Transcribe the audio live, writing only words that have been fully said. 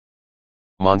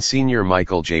Msgr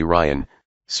Michael J. Ryan,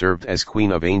 served as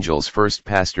Queen of Angels' first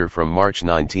pastor from March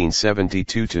 1972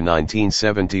 to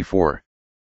 1974.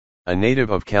 A native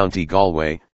of County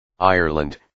Galway,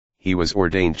 Ireland, he was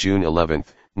ordained June 11,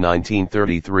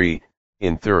 1933,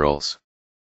 in Thurles.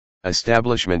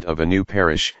 Establishment of a new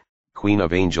parish, Queen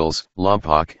of Angels,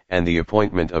 Lompoc, and the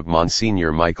appointment of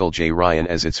Msgr Michael J. Ryan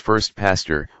as its first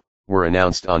pastor, were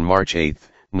announced on March 8,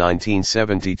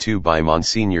 1972 by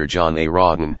Msgr John A.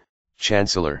 Rawdon,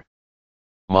 Chancellor.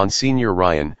 Msgr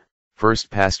Ryan, first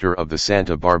pastor of the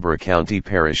Santa Barbara County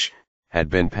Parish, had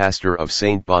been pastor of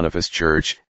St. Boniface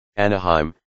Church,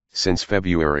 Anaheim, since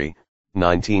February,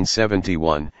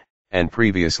 1971, and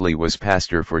previously was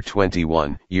pastor for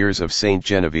 21 years of St.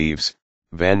 Genevieve's,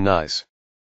 Van Nuys.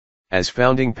 As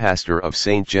founding pastor of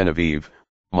St. Genevieve,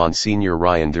 Msgr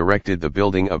Ryan directed the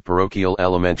building of parochial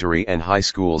elementary and high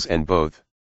schools and both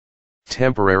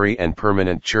temporary and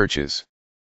permanent churches.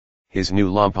 His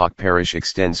new Lompoc parish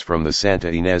extends from the Santa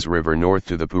Ynez River north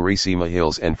to the Purisima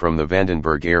Hills and from the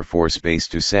Vandenberg Air Force Base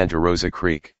to Santa Rosa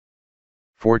Creek.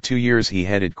 For 2 years he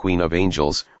headed Queen of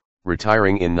Angels,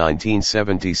 retiring in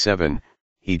 1977,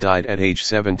 he died at age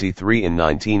 73 in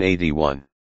 1981.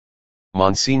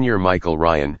 Msgr Michael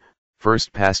Ryan,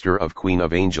 first pastor of Queen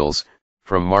of Angels,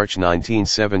 from March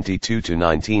 1972 to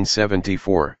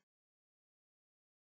 1974.